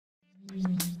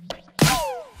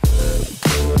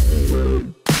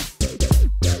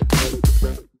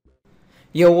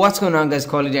Yo, what's going on guys,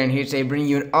 QualityDarren here today, bringing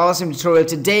you an awesome tutorial.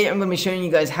 Today I'm going to be showing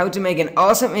you guys how to make an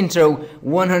awesome intro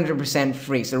 100%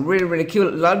 free. So really cool.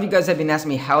 A lot of you guys have been asking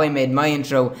me how I made my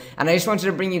intro, and I just wanted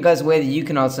to bring you guys a way that you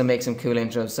can also make some cool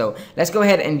intros. So let's go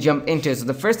ahead and jump into it. So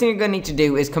the first thing you're going to need to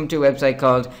do is come to a website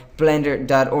called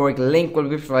blender.org. Link will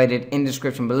be provided in the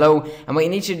description below, and what you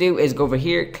need to do is go over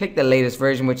here, click the latest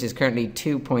version, which is currently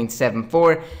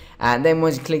 2.74. And then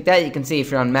once you click that, you can see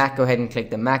if you're on Mac, go ahead and click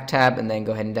the Mac tab and then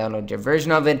go ahead and download your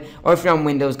version of it. Or if you're on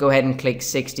Windows, go ahead and click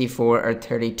 64 or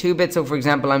 32-bit. So for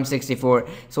example, I'm 64,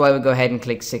 so I would go ahead and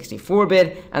click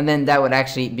 64-bit, and then that would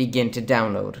actually begin to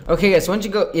download. Okay guys, so once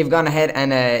you've gone ahead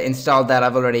and installed that,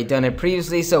 I've already done it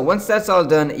previously. So once that's all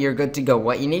done, you're good to go.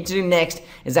 What you need to do next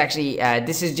is actually,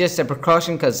 this is just a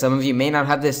precaution because some of you may not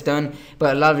have this done,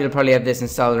 but a lot of you will probably have this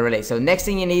installed already. So next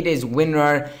thing you need is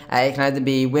Winrar. It can either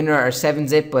be Winrar or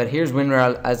 7-zip, but here's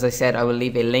Winrar. As I said, I will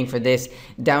leave a link for this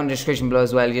down in the description below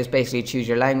as well. You just basically choose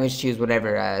your language, choose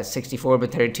whatever, 64-bit,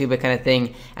 32-bit kind of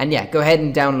thing, and yeah, go ahead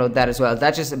and download that as well.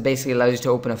 That just basically allows you to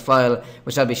open a file,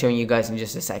 which I'll be showing you guys in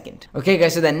just a second. Okay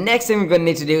guys, so the next thing we're going to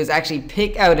need to do is actually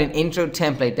pick out an intro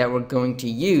template that we're going to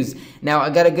use. Now, I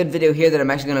got a good video here that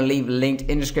I'm actually going to leave linked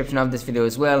in the description of this video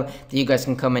as well, that you guys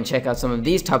can come and check out some of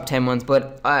these top 10 ones,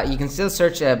 but you can still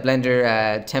search Blender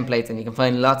templates and you can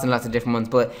find lots and lots of different ones,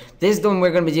 but this is the one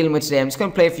we're going to be dealing with today. I'm just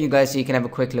going to play it for you guys so you can have a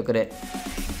quick look at it.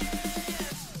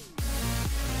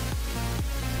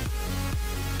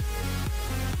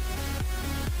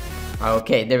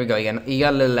 Okay, there we go. You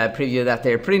got a little preview of that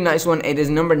there. Pretty nice one. It is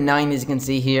number 9, as you can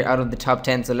see here, out of the top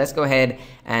 10. So let's go ahead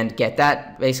and get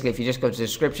that. Basically, if you just go to the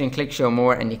description, click show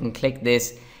more, and you can click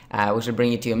this, which will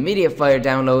bring you to immediate file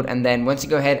download. And then once you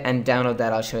go ahead and download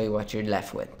that, I'll show you what you're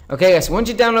left with. Okay guys, so once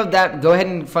you download that, go ahead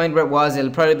and find where it was. It'll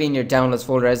probably be in your downloads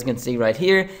folder, as you can see right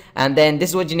here. And then this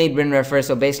is what you need Winrar for.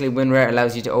 So basically Winrar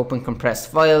allows you to open compressed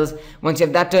files. Once you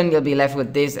have that done, you'll be left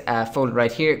with this folder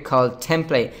right here called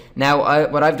template. Now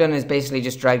what I've done is basically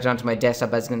just dragged it onto my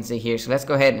desktop, as you can see here. So let's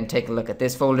go ahead and take a look at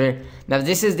this folder. Now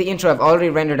this is the intro I've already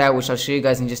rendered out, which I'll show you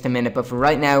guys in just a minute, but for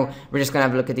right now we're just gonna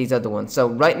have a look at these other ones. So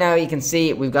right now you can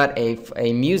see we've got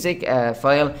a music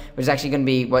file, which is actually going to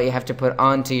be what you have to put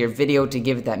onto your video to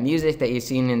give it that music that you've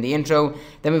seen in the intro.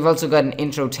 Then we've also got an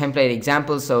intro template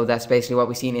example, so that's basically what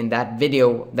we've seen in that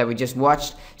video that we just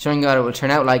watched, showing you what it will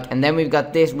turn out like. And then we've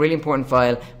got this really important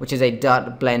file, which is a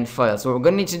 .blend file. So what we're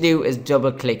going to need to do is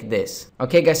double click this.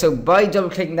 Okay guys, so by double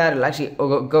clicking that, it'll actually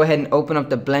go ahead and open up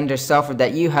the Blender software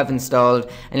that you have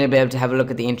installed, and you'll be able to have a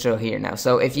look at the intro here now.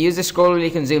 So if you use the scroll wheel,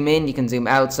 you can zoom in, you can zoom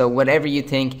out, so whatever you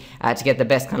think to get the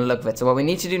best kind of look of it. So what we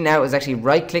need to do now is actually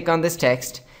right click on this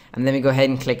text, and then we go ahead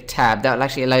and click tab. That will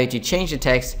actually allow you to change the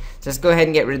text. So let's go ahead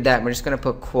and get rid of that. We're just going to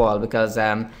put qual because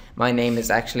my name is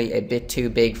actually a bit too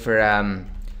big for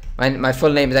my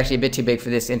full name is actually a bit too big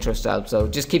for this intro style. So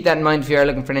just keep that in mind if you are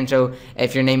looking for an intro.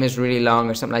 If your name is really long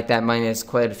or something like that, mine is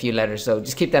quite a few letters, so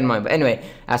just keep that in mind. But anyway,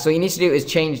 so what you need to do is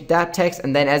change that text,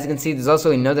 and then as you can see, there's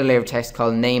also another layer of text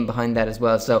called name behind that as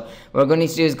well. So what we're going to need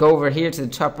to do is go over here to the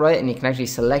top right, and you can actually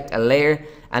select a layer,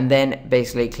 and then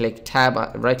basically click tab,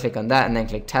 right click on that, and then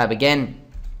click tab again,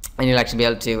 and you'll actually be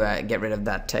able to get rid of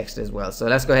that text as well. So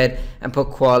let's go ahead and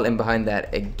put qual in behind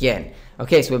that again.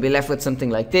 Okay, so we'll be left with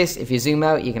something like this. If you zoom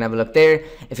out, you can have a look there.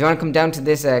 If you want to come down to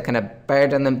this kind of bar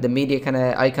down the media kind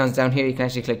of icons down here, you can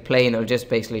actually click play, and it'll just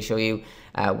basically show you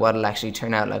what it'll actually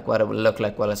turn out like, what it will look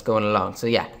like while it's going along. So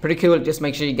yeah, pretty cool. Just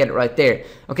make sure you get it right there.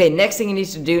 Okay, next thing you need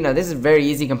to do, now this is very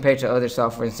easy compared to other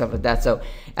software and stuff like that. So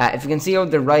if you can see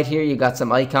over the right here, you got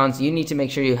some icons. You need to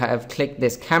make sure you have clicked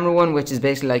this camera one, which is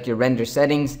basically like your render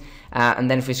settings.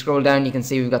 And then if we scroll down, you can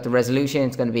see we've got the resolution.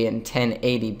 It's going to be in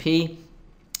 1080p.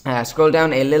 Scroll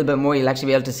down a little bit more, you'll actually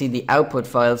be able to see the output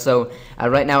file. So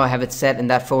right now I have it set in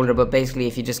that folder, but basically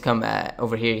if you just come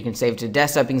over here, you can save it to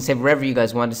desktop, you can save wherever you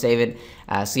guys want to save it.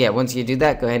 So yeah, once you do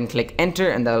that, go ahead and click enter,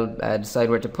 and that'll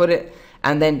decide where to put it.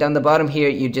 And then down the bottom here,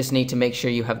 you just need to make sure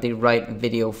you have the right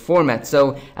video format.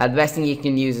 So the best thing you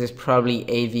can use is probably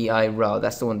AVI RAW.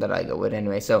 That's the one that I go with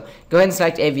anyway. So go ahead and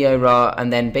select AVI RAW,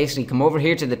 and then basically come over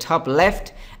here to the top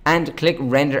left and click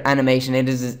render animation. It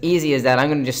is as easy as that. I'm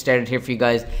going to just start it here for you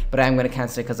guys, but I'm going to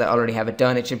cancel it because I already have it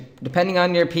done. It should, depending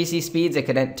on your PC speeds, it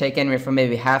could take anywhere from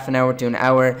maybe half an hour to an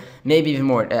hour, maybe even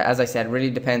more. As I said, really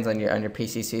depends on your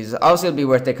PC speeds. Also, it'll be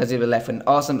worth it because you'll be left with an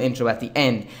awesome intro at the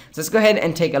end. So let's go ahead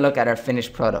and take a look at our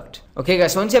finished product. Okay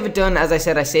guys, so once you have it done, as I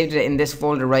said, I saved it in this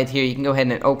folder right here. You can go ahead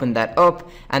and open that up,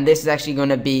 and this is actually going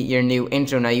to be your new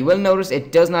intro. Now you will notice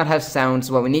it does not have sound,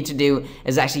 so what we need to do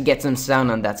is actually get some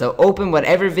sound on that. So open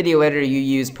whatever video editor you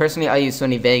use. Personally, I use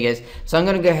Sony Vegas, so I'm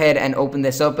going to go ahead and open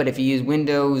this up, but if you use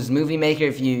Windows Movie Maker,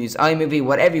 if you use iMovie,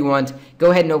 whatever you want,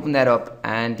 go ahead and open that up,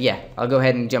 and yeah, I'll go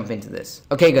ahead and jump into this.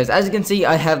 Okay guys, as you can see,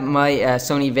 I have my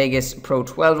Sony Vegas Pro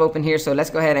 12 open here, so let's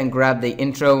go ahead and grab the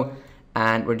intro,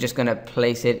 and we're just going to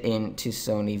place it into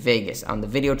Sony Vegas on the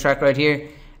video track right here.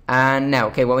 And now,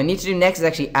 okay, what we need to do next is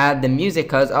actually add the music,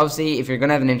 because obviously if you're going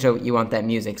to have an intro, you want that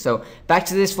music. So back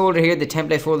to this folder here, the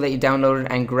template folder that you downloaded,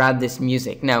 and grab this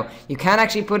music. Now you can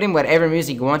actually put in whatever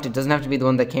music you want. It doesn't have to be the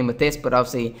one that came with this, but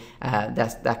obviously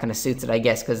that kind of suits it, I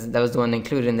guess, because that was the one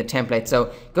included in the template.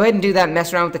 So go ahead and do that,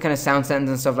 mess around with the kind of sound settings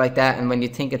and stuff like that, and when you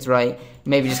think it's right,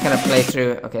 maybe just kind of play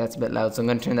through. Okay, that's a bit loud, so I'm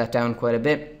going to turn that down quite a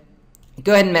bit.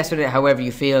 Go ahead and mess with it however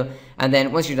you feel, and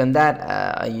then once you've done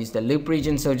that, I use the loop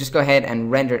region, so just go ahead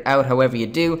and render it out however you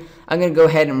do. I'm going to go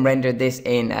ahead and render this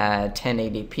in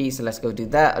 1080p, so let's go do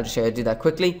that. I'll just show you how to do that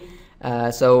quickly.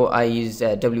 So I use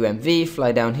WMV,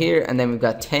 fly down here, and then we've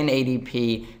got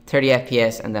 1080p, 30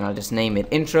 FPS, and then I'll just name it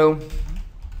intro.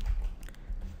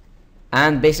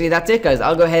 And basically that's it guys.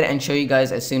 I'll go ahead and show you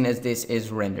guys as soon as this is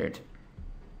rendered.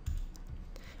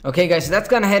 Okay guys, so that's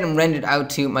gone ahead and rendered out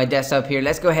to my desktop here.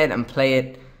 Let's go ahead and play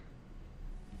it.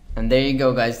 And there you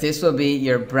go guys, this will be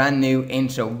your brand new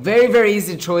intro. Very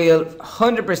easy tutorial,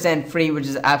 100% free, which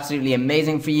is absolutely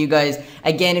amazing for you guys.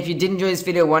 Again, if you did enjoy this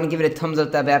video, want to give it a thumbs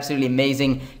up, that'd be absolutely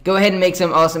amazing. Go ahead and make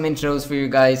some awesome intros for you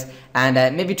guys, and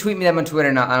maybe tweet me them on Twitter,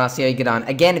 and I'll see how you get on.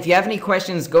 Again, if you have any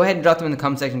questions, go ahead and drop them in the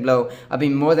comment section below. I'll be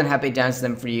more than happy to answer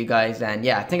them for you guys. And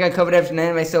yeah, I think I covered everything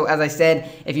anyway. So as I said,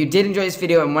 if you did enjoy this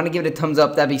video and want to give it a thumbs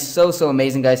up, that'd be so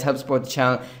amazing guys. Help support the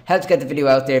channel, helps get the video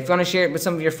out there. If you want to share it with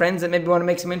some of your friends that maybe want to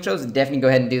make some intros, definitely go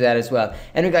ahead and do that as well.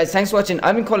 Anyway guys, thanks for watching.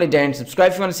 I've been QualityDarren.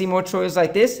 Subscribe if you want to see more tutorials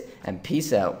like this, and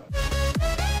peace out.